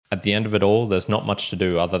At the end of it all, there's not much to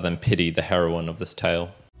do other than pity the heroine of this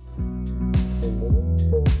tale.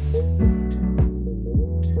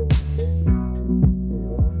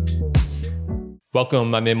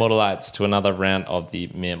 Welcome, my Mere Mortalites, to another round of the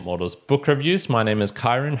Mere Mortals book reviews. My name is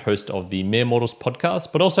Kyron, host of the Mere Mortals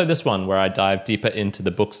podcast, but also this one where I dive deeper into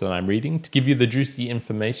the books that I'm reading to give you the juicy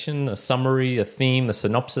information, a summary, a theme, a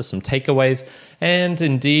synopsis, some takeaways, and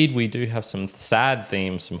indeed we do have some sad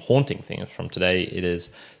themes, some haunting themes from today. It is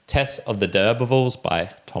Tess of the D'Urbervilles by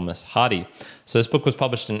Thomas Hardy. So this book was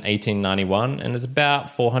published in 1891 and is about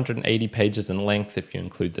 480 pages in length if you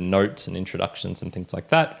include the notes and introductions and things like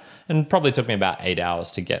that, and probably took me about 8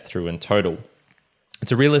 hours to get through in total.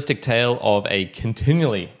 It's a realistic tale of a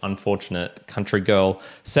continually unfortunate country girl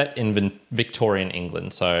set in Victorian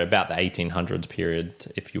England, so about the 1800s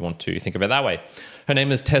period, if you want to think of it that way. Her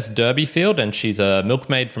name is Tess Durbeyfield, and she's a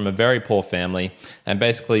milkmaid from a very poor family. And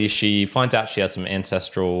basically, she finds out she has some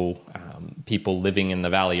ancestral people living in the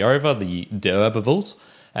valley over, the D'Urbervilles,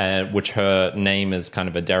 which her name is kind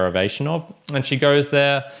of a derivation of. And she goes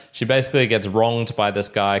there. She basically gets wronged by this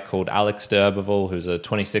guy called Alex D'Urberville, who's a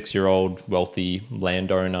 26-year-old wealthy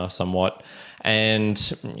landowner somewhat. And,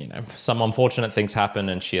 some unfortunate things happen,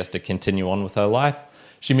 and she has to continue on with her life.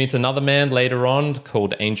 She meets another man later on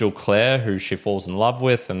called Angel Clare, who she falls in love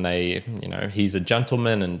with, and he's a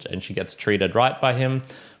gentleman and she gets treated right by him.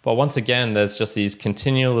 But once again, there's just these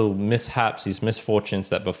continual mishaps, these misfortunes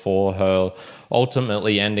that befall her,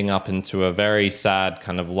 ultimately ending up into a very sad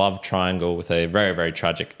kind of love triangle with a very, very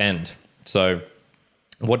tragic end. So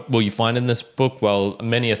what will you find in this book? Well,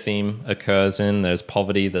 many a theme occurs in. There's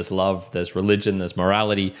poverty, there's love, there's religion, there's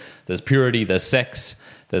morality, there's purity, there's sex,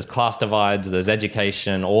 there's class divides, there's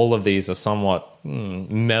education. All of these are somewhat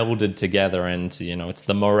melded together, and it's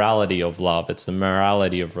the morality of love, it's the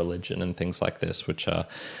morality of religion, and things like this which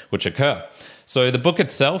occur. So the book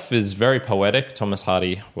itself is very poetic. Thomas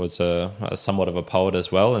Hardy was somewhat of a poet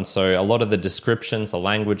as well, and so a lot of the descriptions, the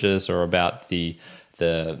languages are about the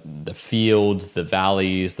fields, the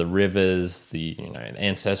valleys, the rivers, the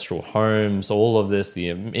ancestral homes, all of this, the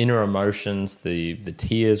inner emotions, the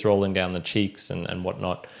tears rolling down the cheeks and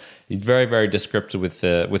whatnot. He's very, very descriptive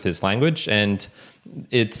with his language, and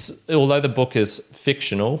although the book is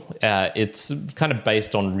fictional, it's kind of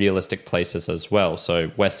based on realistic places as well.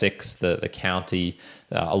 So Wessex, the county,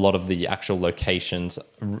 a lot of the actual locations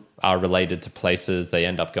are related to places. They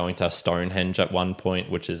end up going to Stonehenge at one point,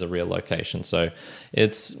 which is a real location. So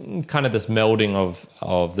it's kind of this melding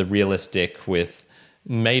of the realistic with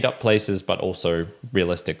made up places, but also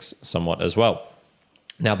realistic somewhat as well.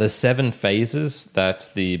 Now, there's 7 phases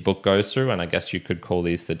that the book goes through, and I guess you could call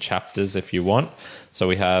these the chapters if you want. So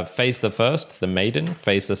we have phase the first, the maiden;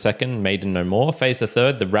 phase the second, maiden no more; phase the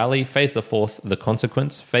third, the rally; phase the fourth, the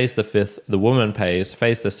consequence; phase the fifth, the woman pays;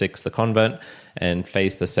 phase the sixth, the convent; and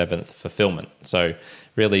phase the seventh, fulfillment. So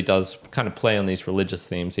really does kind of play on these religious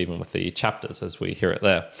themes even with the chapters as we hear it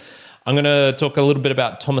there. I'm going to talk a little bit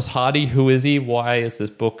about Thomas Hardy. Who is he? Why is this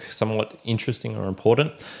book somewhat interesting or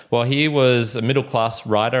important? Well, he was a middle-class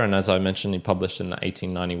writer, and as I mentioned, he published in the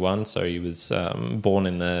 1891, so he was born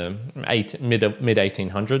in the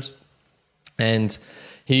mid-1800s. And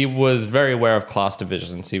he was very aware of class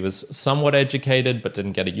divisions. He was somewhat educated, but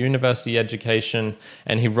didn't get a university education,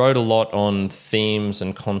 and he wrote a lot on themes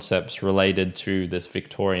and concepts related to this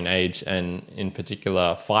Victorian age, and in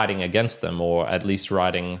particular, fighting against them, or at least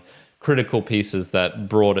writing critical pieces that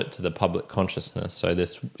brought it to the public consciousness. So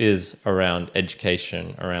this is around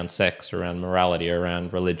education, around sex, around morality,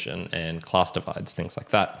 around religion, and class divides, things like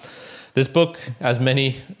that. This book, as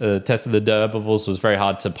many, Tess of the D'Urbervilles, was very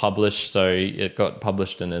hard to publish, so it got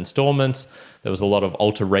published in installments. There was a lot of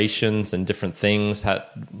alterations and different things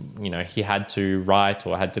he had to write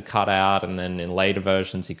or had to cut out, and then in later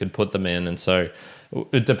versions he could put them in. And so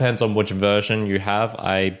it depends on which version you have.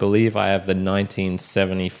 I believe I have the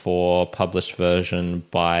 1974 published version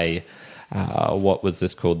by, what was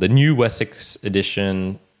this called? The New Wessex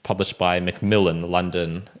edition, published by Macmillan,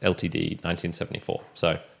 London, Ltd, 1974.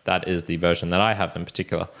 So that is the version that I have in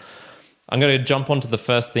particular. I'm going to jump onto the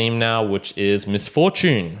first theme now, which is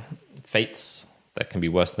misfortune, fates that can be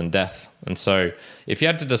worse than death. And so if you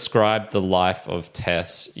had to describe the life of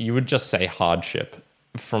Tess, you would just say hardship.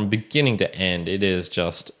 From beginning to end, it is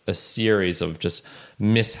just a series of just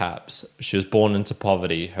mishaps. She was born into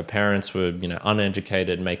poverty. Her parents were,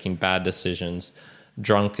 uneducated, making bad decisions,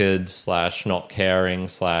 drunkards / not caring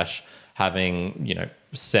 / having,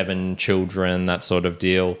 7 children, that sort of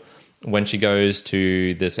deal. When she goes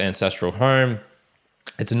to this ancestral home,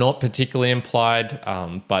 it's not particularly implied,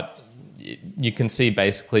 but you can see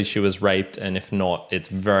basically she was raped, and if not, it's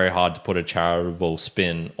very hard to put a charitable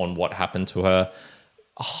spin on what happened to her.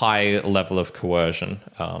 A high level of coercion,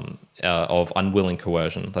 of unwilling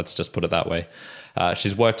coercion, let's just put it that way.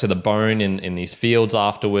 She's worked to the bone in these fields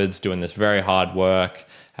afterwards, doing this very hard work,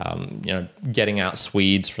 getting out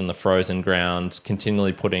Swedes from the frozen ground,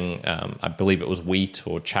 continually putting, I believe it was wheat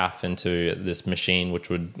or chaff into this machine, which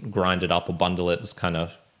would grind it up or bundle it. It was kind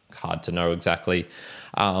of hard to know exactly.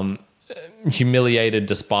 Humiliated,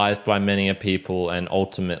 despised by many people, and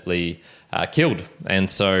ultimately killed. And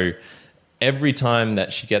so every time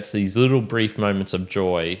that she gets these little brief moments of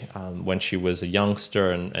joy, when she was a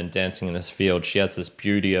youngster and dancing in this field, she has this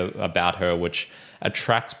beauty about her which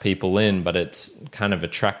attracts people in, but it's kind of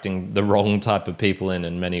attracting the wrong type of people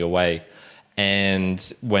in many a way.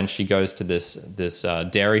 And when she goes to this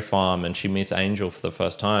dairy farm and she meets Angel for the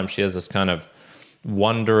first time, she has this kind of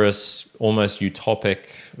wondrous, almost utopic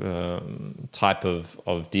type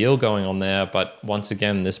of deal going on there. But once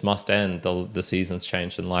again, this must end. The seasons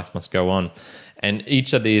changed and life must go on. And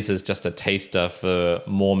each of these is just a taster for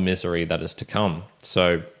more misery that is to come.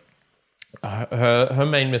 So her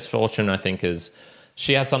main misfortune, I think, is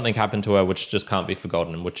she has something happen to her which just can't be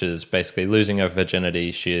forgotten, which is basically losing her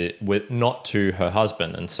virginity, not to her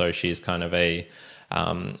husband. And so she's kind of an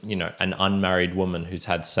unmarried woman who's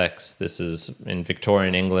had sex. This is in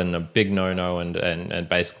Victorian England a big no-no, and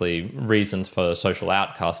basically reasons for social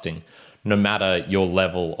outcasting, no matter your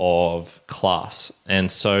level of class. And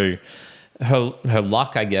so her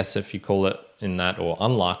luck, I guess, if you call it in that, or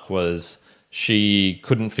unluck, was she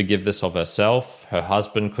couldn't forgive this of herself. Her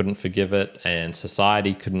husband couldn't forgive it, and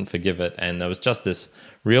society couldn't forgive it. And there was just this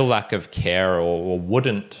real lack of care, or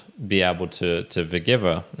wouldn't be able to forgive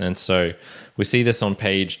her. And so we see this on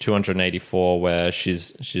page 284, where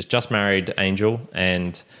she's just married Angel,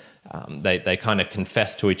 and they kind of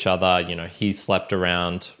confess to each other. He slept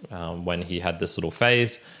around when he had this little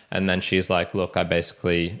phase, and then she's like, "Look, I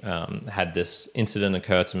basically had this incident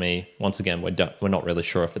occur to me." Once again, we're not really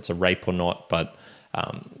sure if it's a rape or not, but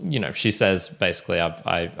she says basically,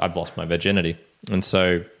 I've lost my virginity, and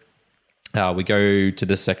so we go to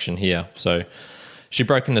this section here. So she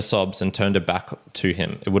broke into sobs and turned her back to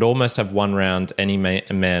him. It would almost have won round any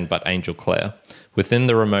man but Angel Clare. Within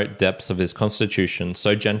the remote depths of his constitution,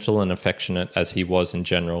 so gentle and affectionate as he was in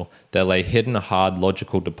general, there lay hidden a hard,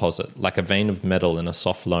 logical deposit, like a vein of metal in a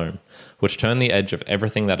soft loam, which turned the edge of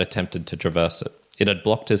everything that attempted to traverse it. It had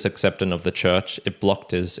blocked his acceptance of the church. It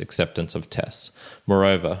blocked his acceptance of Tess.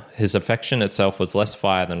 Moreover, his affection itself was less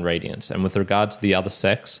fire than radiance, and with regard to the other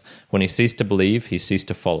sex, when he ceased to believe, he ceased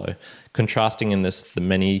to follow, contrasting with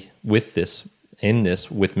many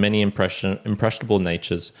impressionable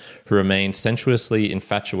natures who remained sensuously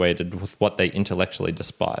infatuated with what they intellectually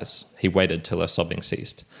despise. He waited till her sobbing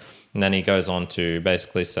ceased. And then he goes on to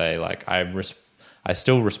basically say, like, I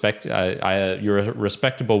still respect, you're a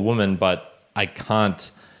respectable woman, but I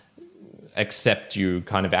can't accept you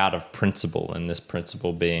kind of out of principle. And this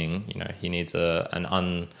principle being, he needs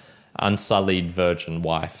an unsullied virgin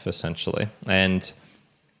wife, essentially. And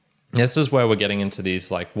this is where we're getting into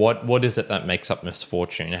these, like, what is it that makes up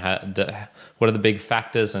misfortune? What are the big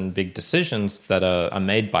factors and big decisions that are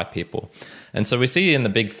made by people? And so we see in the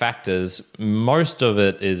big factors, most of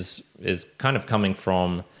it is kind of coming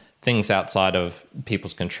from things outside of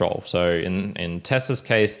people's control. So in Tessa's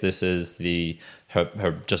case, this is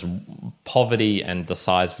her just poverty and the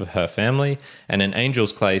size of her family. And in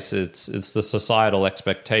Angel's case, it's the societal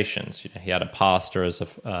expectations. He had a pastor as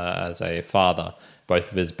a father.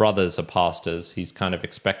 Both of his brothers are pastors. He's kind of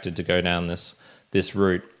expected to go down this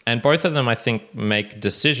route. And both of them, I think, make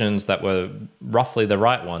decisions that were roughly the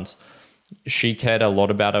right ones. She cared a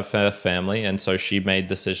lot about her family, and so she made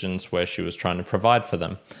decisions where she was trying to provide for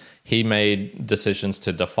them. He made decisions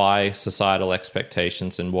to defy societal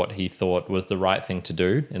expectations in what he thought was the right thing to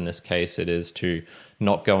do. In this case, it is to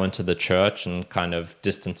not go into the church and kind of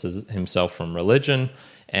distance himself from religion,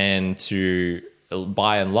 and to,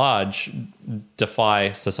 by and large,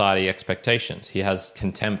 defy society expectations. He has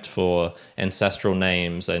contempt for ancestral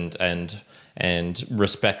names and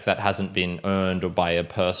respect that hasn't been earned or by a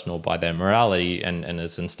person or by their morality, and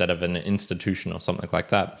is instead of an institution or something like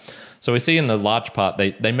that. So we see in the large part,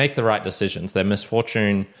 they make the right decisions. Their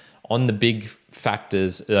misfortune on the big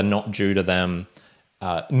factors are not due to them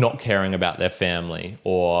not caring about their family,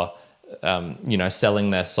 or selling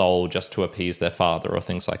their soul just to appease their father, or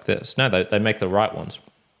things like this. No, they make the right ones.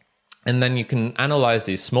 And then you can analyze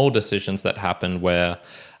these small decisions that happen where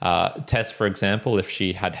Tess, for example, if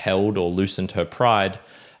she had held or loosened her pride,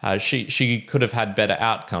 she could have had better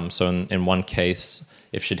outcomes. So in one case,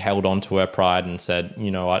 if she'd held on to her pride and said,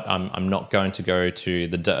 you know what, I'm not going to go to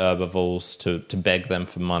the de Urbervilles to beg them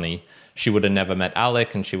for money, she would have never met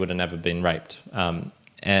Alec and she would have never been raped.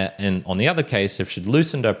 And on the other case, if she'd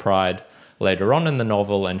loosened her pride later on in the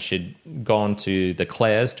novel and she'd gone to the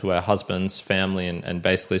Claires, to her husband's family, and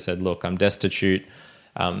basically said, look, I'm destitute.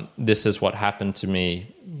 This is what happened to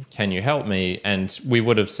me. Can you help me? And we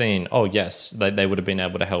would have seen, oh, yes, they would have been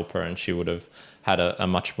able to help her and she would have had a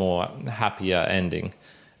much more happier ending.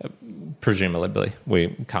 Presumably, we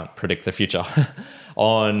can't predict the future.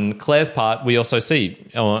 On Claire's part, we also see,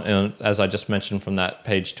 as I just mentioned from that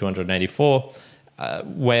page 284,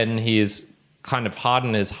 when he's kind of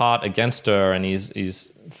hardened his heart against her and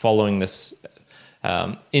he's following this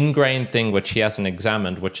ingrained thing which he hasn't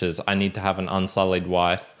examined, which is, I need to have an unsullied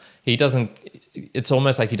wife. It's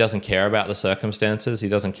almost like he doesn't care about the circumstances. He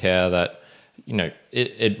doesn't care that, you know,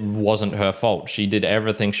 it wasn't her fault. She did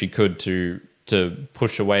everything she could to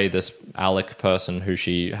push away this Alec person who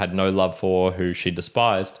she had no love for, who she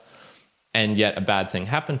despised, and yet a bad thing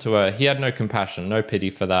happened to her. He had no compassion, no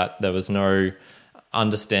pity for that. There was no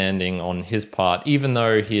understanding on his part, even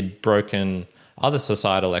though he had broken other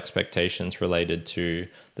societal expectations related to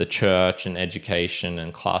the church and education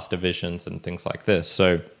and class divisions and things like this.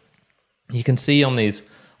 So you can see on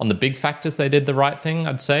the big factors they did the right thing,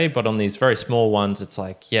 I'd say, but on these very small ones, it's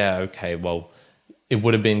like, yeah, okay, well, it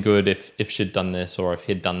would have been good if she'd done this or if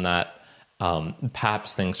he'd done that.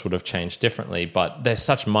 Perhaps things would have changed differently, but they're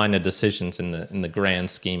such minor decisions in the grand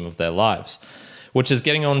scheme of their lives, which is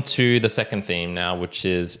getting on to the second theme now, which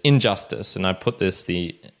is injustice. And I put this,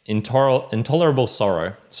 the intolerable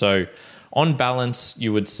sorrow. So on balance,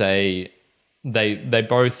 you would say they were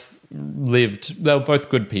both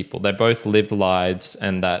good people. They both lived lives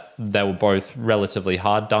and that they were both relatively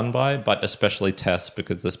hard done by, but especially Tess,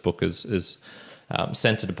 because this book is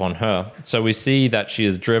centered upon her. So we see that she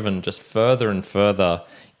is driven just further and further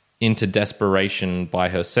into desperation by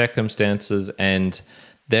her circumstances, and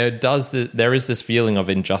there is this feeling of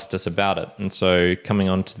injustice about it. And so coming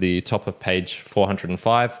on to the top of page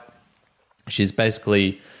 405, she's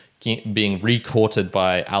basically being recourted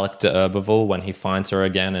by Alec de Urberville when he finds her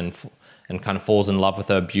again and kind of falls in love with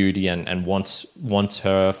her beauty and wants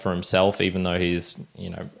her for himself, even though he's, you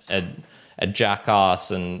know, a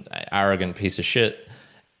jackass and arrogant piece of shit.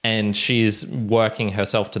 And she's working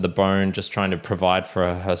herself to the bone, just trying to provide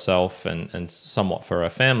for herself and somewhat for her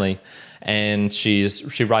family. And she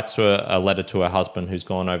writes to a letter to her husband who's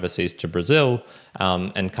gone overseas to Brazil,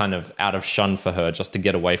 and kind of out of shun for her, just to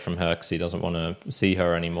get away from her because he doesn't want to see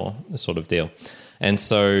her anymore, sort of deal. And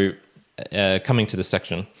so coming to this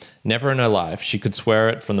section, never in her life, she could swear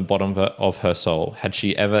it from the bottom of her soul, had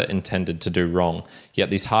she ever intended to do wrong.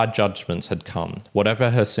 Yet these hard judgments had come.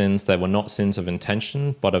 Whatever her sins, they were not sins of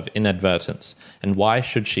intention, but of inadvertence. And why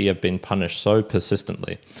should she have been punished so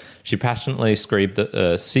persistently? She passionately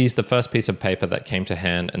seized the first piece of paper that came to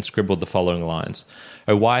hand and scribbled the following lines.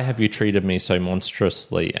 Oh, why have you treated me so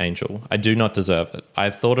monstrously, Angel? I do not deserve it. I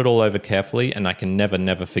have thought it all over carefully, and I can never,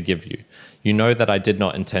 never forgive you. You know that I did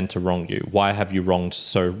not intend to wrong you. Why have you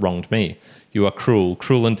wronged me? You are cruel,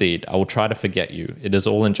 cruel indeed. I will try to forget you. It is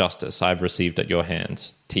all injustice I have received at your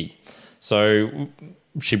hands. T. So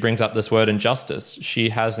she brings up this word injustice. She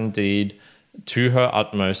has indeed, to her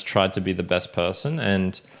utmost, tried to be the best person,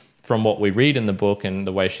 and from what we read in the book and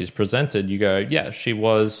the way she's presented, you go, yeah, she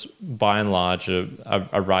was by and large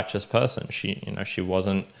a righteous person. She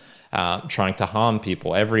wasn't trying to harm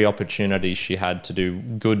people. Every opportunity she had to do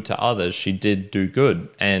good to others, she did do good.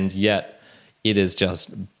 And yet it is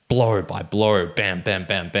just blow by blow, bam, bam,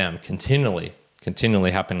 bam, bam, continually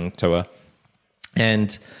happening to her.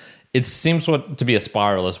 And it seems to be a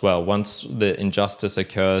spiral as well. Once the injustice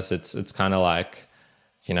occurs, it's kind of like,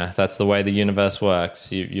 you know, that's the way the universe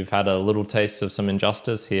works. You've had a little taste of some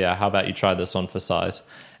injustice here. How about you try this on for size?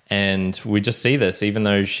 And we just see this, even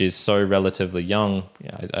though she's so relatively young.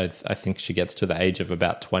 I think she gets to the age of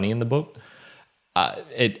about 20 in the book.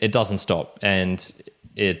 It doesn't stop, and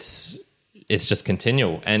it's just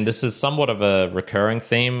continual. And this is somewhat of a recurring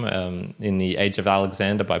theme in the Age of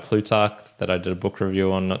Alexander by Plutarch that I did a book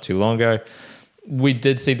review on not too long ago. We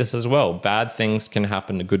did see this as well. Bad things can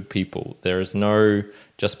happen to good people. There is no,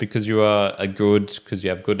 just because you are because you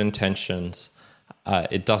have good intentions,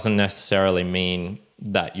 it doesn't necessarily mean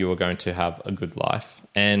that you are going to have a good life.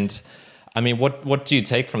 And I mean, what do you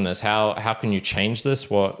take from this? How can you change this?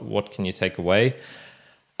 What can you take away?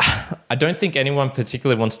 I don't think anyone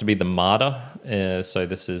particularly wants to be the martyr. So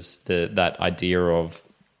this is that idea of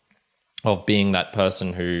being that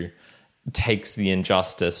person who takes the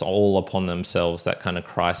injustice all upon themselves, that kind of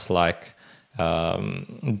Christ-like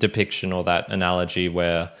depiction, or that analogy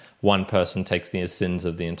where one person takes the sins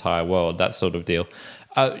of the entire world, that sort of deal.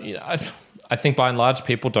 I think by and large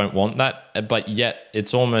people don't want that, but yet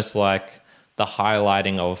it's almost like the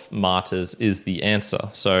highlighting of martyrs is the answer.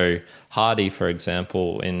 So Hardy, for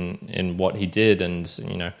example, in what he did,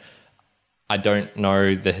 and I don't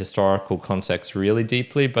know the historical context really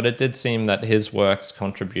deeply, but it did seem that his works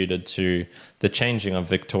contributed to the changing of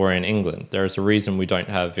Victorian England. There is a reason we don't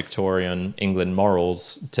have Victorian England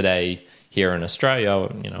morals today here in Australia,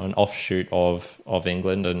 an offshoot of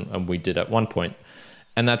England, and we did at one point.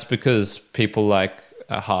 And that's because people like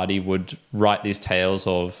Hardy would write these tales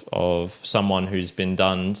of someone who's been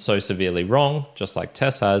done so severely wrong, just like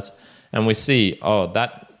Tess has, and we see,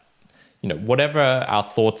 whatever our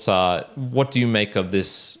thoughts are, what do you make of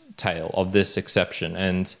this tale, of this exception?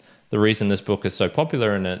 And the reason this book is so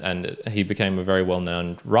popular and he became a very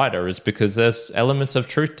well-known writer is because there's elements of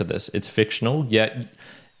truth to this. It's fictional, yet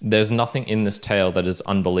there's nothing in this tale that is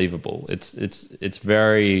unbelievable. It's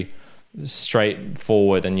very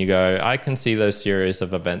straightforward, and you go, I can see those series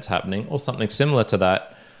of events happening, or something similar to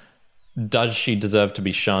that. Does she deserve to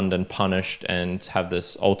be shunned and punished and have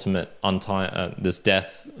this ultimate this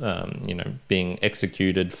death, being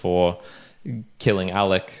executed for killing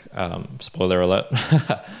Alec? Spoiler alert.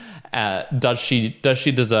 Does she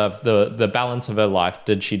deserve the balance of her life?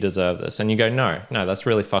 Did she deserve this? And you go, no, that's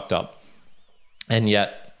really fucked up. And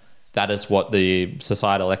yet, that is what the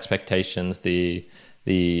societal expectations, the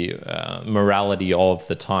morality of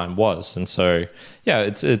the time was. And so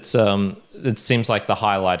it seems like the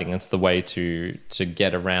highlighting is the way to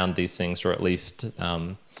get around these things, or at least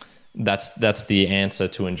that's the answer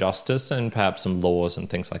to injustice, and perhaps some laws and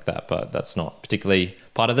things like that, but that's not particularly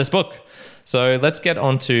part of this book. So let's get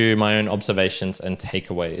on to my own observations and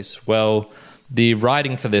takeaways. Well, the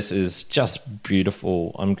writing for this is just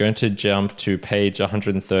beautiful. I'm going to jump to page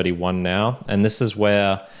 131 now, and this is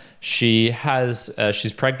where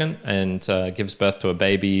she's pregnant and gives birth to a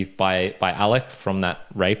baby by Alec from that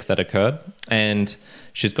rape that occurred. And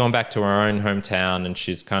she's gone back to her own hometown, and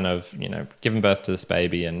she's kind of, given birth to this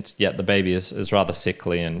baby, and yet the baby is rather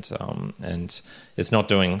sickly and it's not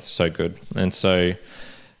doing so good. And so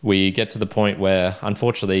we get to the point where,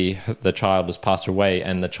 unfortunately, the child has passed away,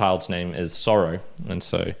 and the child's name is Sorrow. And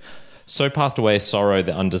so passed away Sorrow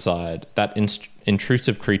the undesired, that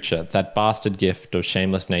intrusive creature, that bastard gift of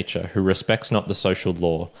shameless nature, who respects not the social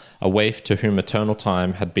law, a waif to whom eternal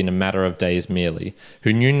time had been a matter of days merely,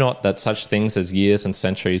 who knew not that such things as years and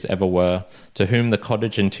centuries ever were, to whom the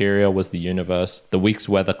cottage interior was the universe, the week's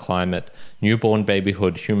weather climate, newborn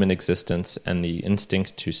babyhood human existence, and the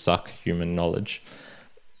instinct to suck human knowledge.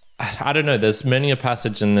 I don't know, there's many a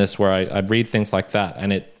passage in this where I read things like that,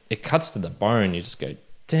 and it cuts to the bone. You just go,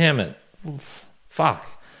 damn it, fuck.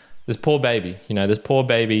 This poor baby, this poor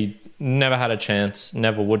baby never had a chance,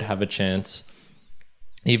 never would have a chance.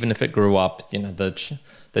 Even if it grew up,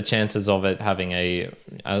 the chances of it having a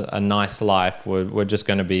nice life were just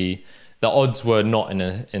going to be, the odds were not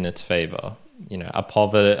in its favor. A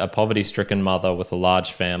poverty-stricken mother with a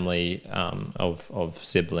large family of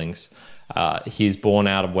siblings. He's born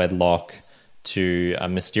out of wedlock to a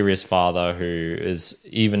mysterious father who is,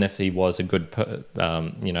 even if he was a good,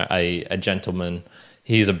 a gentleman,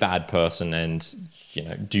 he's a bad person. And,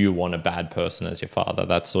 do you want a bad person as your father?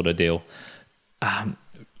 That sort of deal.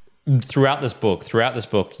 Throughout this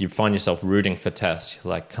book, you find yourself rooting for Tess.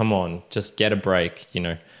 You're like, come on, just get a break.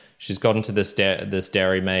 She's gotten to this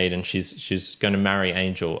dairymaid, and she's going to marry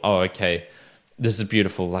Angel. Oh, okay, this is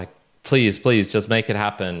beautiful. Like, please, just make it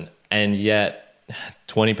happen. And yet,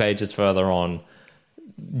 20 pages further on,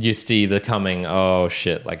 you see the coming, oh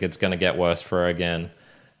shit, like it's going to get worse for her again.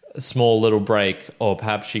 A small little break, or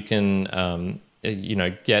perhaps she can,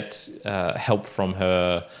 get help from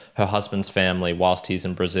her husband's family whilst he's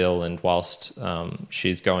in Brazil, and whilst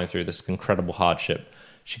she's going through this incredible hardship.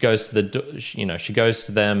 She goes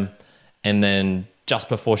to them, and then just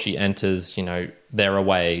before she enters, they're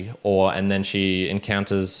away, and then she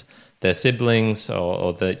encounters their siblings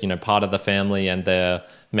or the part of the family, and they're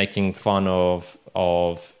making fun of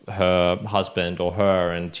her husband or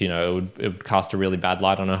her, and it would cast a really bad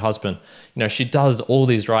light on her husband. She does all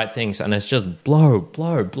these right things, and it's just blow,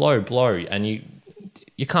 and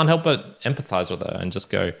you can't help but empathize with her and just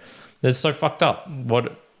go, this is so fucked up.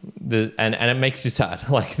 And it makes you sad.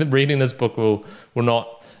 Like, reading this book will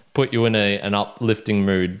not put you in an uplifting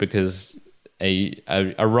mood, because a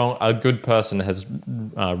good person has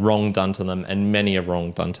wrong done to them, and many a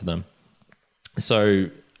wrong done to them. So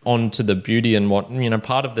onto the beauty and what,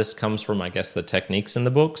 part of this comes from, I guess, the techniques in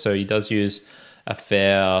the book. So he does use a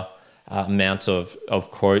fair amount of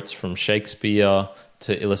quotes from Shakespeare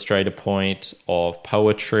to illustrate a point, of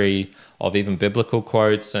poetry, of even biblical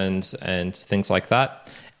quotes and things like that.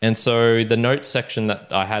 And so the notes section that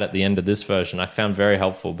I had at the end of this version, I found very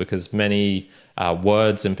helpful because many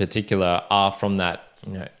words in particular are from that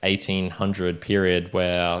 1800 period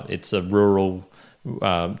where it's a rural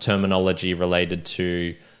terminology related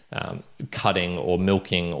to cutting or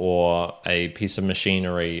milking or a piece of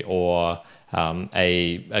machinery or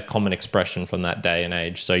a common expression from that day and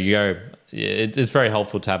age. So it's very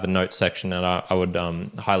helpful to have a notes section, and I would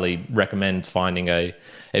highly recommend finding a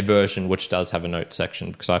version which does have a notes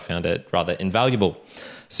section because I found it rather invaluable.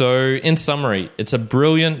 So in summary, it's a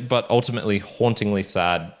brilliant but ultimately hauntingly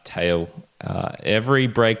sad tale. Every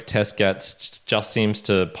break Tess gets just seems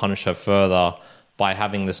to punish her further by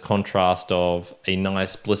having this contrast of a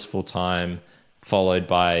nice blissful time followed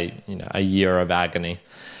by a year of agony.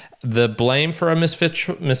 The blame for a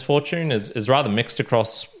misfortune is rather mixed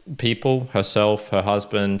across people, herself, her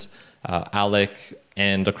husband, Alec,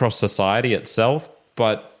 and across society itself.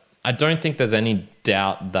 But I don't think there's any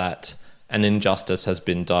doubt that an injustice has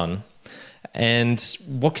been done. And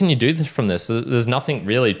what can you do from this? There's nothing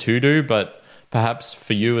really to do, but perhaps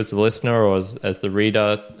for you as a listener or as the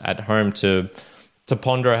reader at home to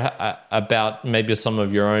ponder about maybe some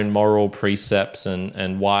of your own moral precepts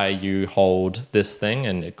and why you hold this thing.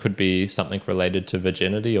 And it could be something related to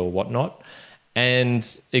virginity or whatnot.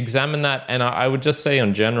 And examine that. And I would just say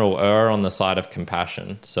in general, err on the side of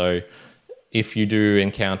compassion. So if you do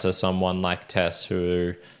encounter someone like Tess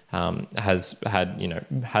who has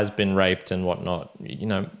been raped and whatnot,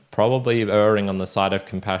 probably erring on the side of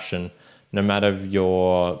compassion, no matter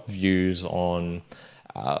your views on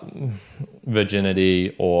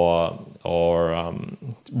virginity or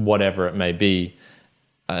whatever it may be.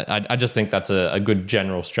 I just think that's a good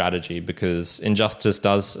general strategy because injustice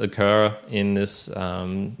does occur in this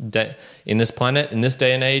in this planet, in this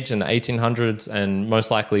day and age, in the 1800s, and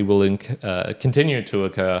most likely will continue to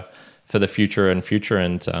occur for the future. And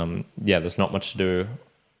there's not much to do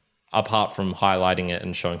apart from highlighting it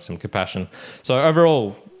and showing some compassion. So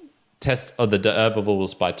overall, Test of the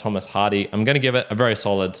D'Urbervilles by Thomas Hardy, I'm going to give it a very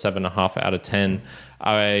solid 7.5 out of 10.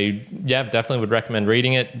 I definitely would recommend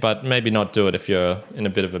reading it, but maybe not do it if you're in a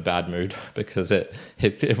bit of a bad mood because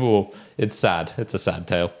it's sad. It's a sad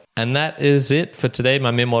tale. And that is it for today, my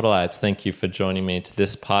mere mortalites. Thank you for joining me to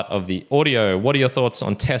this part of the audio. What are your thoughts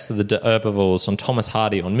on Tess of the D'Urbervilles, on Thomas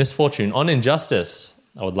Hardy, on Misfortune, on Injustice?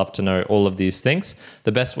 I would love to know all of these things.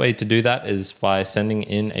 The best way to do that is by sending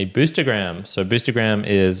in a boostergram. So boostergram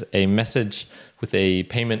is a message with a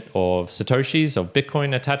payment of Satoshis, of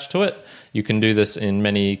Bitcoin attached to it. You can do this in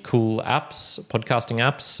many cool apps, podcasting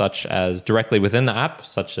apps, such as directly within the app,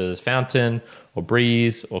 such as Fountain or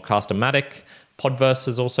Breeze or Cast-O-Matic. Podverse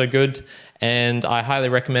is also good. And I highly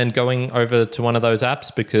recommend going over to one of those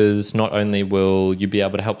apps because not only will you be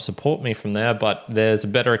able to help support me from there, but there's a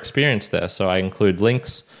better experience there. So I include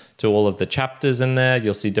links to all of the chapters in there.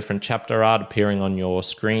 You'll see different chapter art appearing on your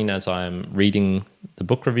screen as I'm reading the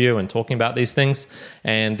book review and talking about these things.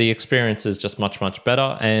 And the experience is just much, much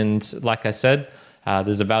better. And like I said,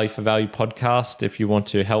 there's a Value for Value podcast. If you want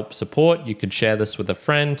to help support, you could share this with a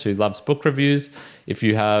friend who loves book reviews. If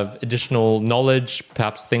you have additional knowledge,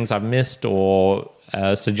 perhaps things I've missed or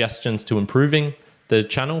suggestions to improving the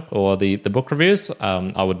channel or the book reviews,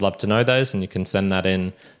 I would love to know those. And you can send that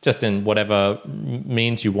in just in whatever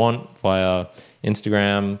means you want via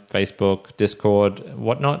Instagram, Facebook, Discord,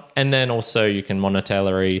 whatnot. And then also you can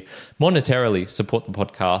monetarily support the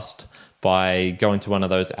podcast by going to one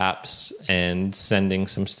of those apps and sending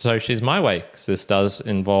some Satoshis my way, because this does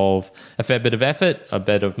involve a fair bit of effort, a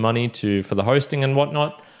bit of money for the hosting and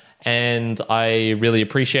whatnot. And I really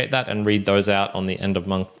appreciate that and read those out on the end of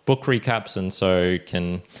month book recaps. And so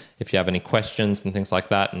if you have any questions and things like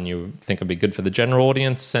that and you think it'd be good for the general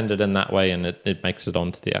audience, send it in that way and it makes it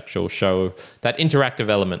onto the actual show, that interactive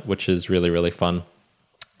element, which is really, really fun.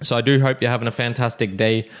 So I do hope you're having a fantastic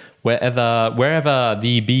day wherever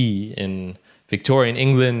thee be in Victorian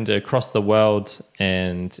England, across the world.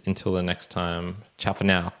 And until the next time, ciao for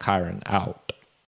now. Kyron out.